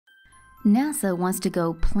NASA wants to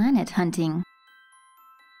go planet hunting.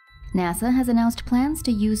 NASA has announced plans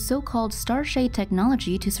to use so-called Starshade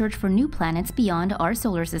technology to search for new planets beyond our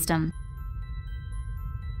solar system.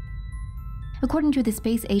 According to the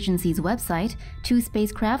space agency's website, 2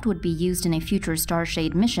 spacecraft would be used in a future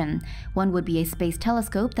Starshade mission. One would be a space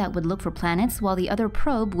telescope that would look for planets, while the other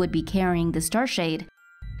probe would be carrying the Starshade.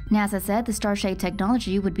 NASA said the Starshade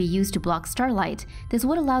technology would be used to block starlight. This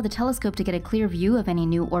would allow the telescope to get a clear view of any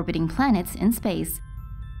new orbiting planets in space.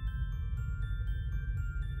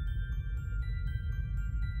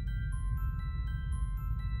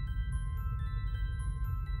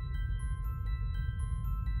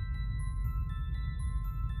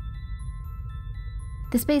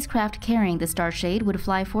 The spacecraft carrying the Starshade would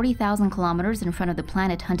fly 40,000 kilometers in front of the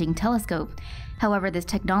planet-hunting telescope. However, this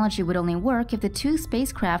technology would only work if the 2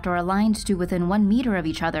 spacecraft are aligned to within 1 meter of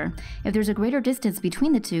each other. If there's a greater distance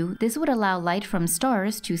between the two, this would allow light from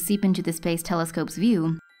stars to seep into the space telescope's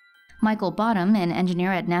view. Michael Bottom, an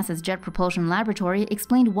engineer at NASA's Jet Propulsion Laboratory,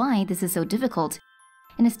 explained why this is so difficult.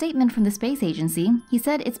 In a statement from the space agency, he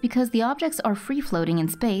said it's because the objects are free-floating in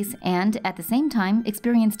space and, at the same time,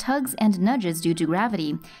 experience tugs and nudges due to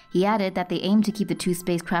gravity. He added that they aim to keep the 2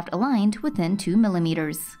 spacecraft aligned within 2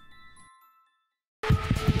 millimeters.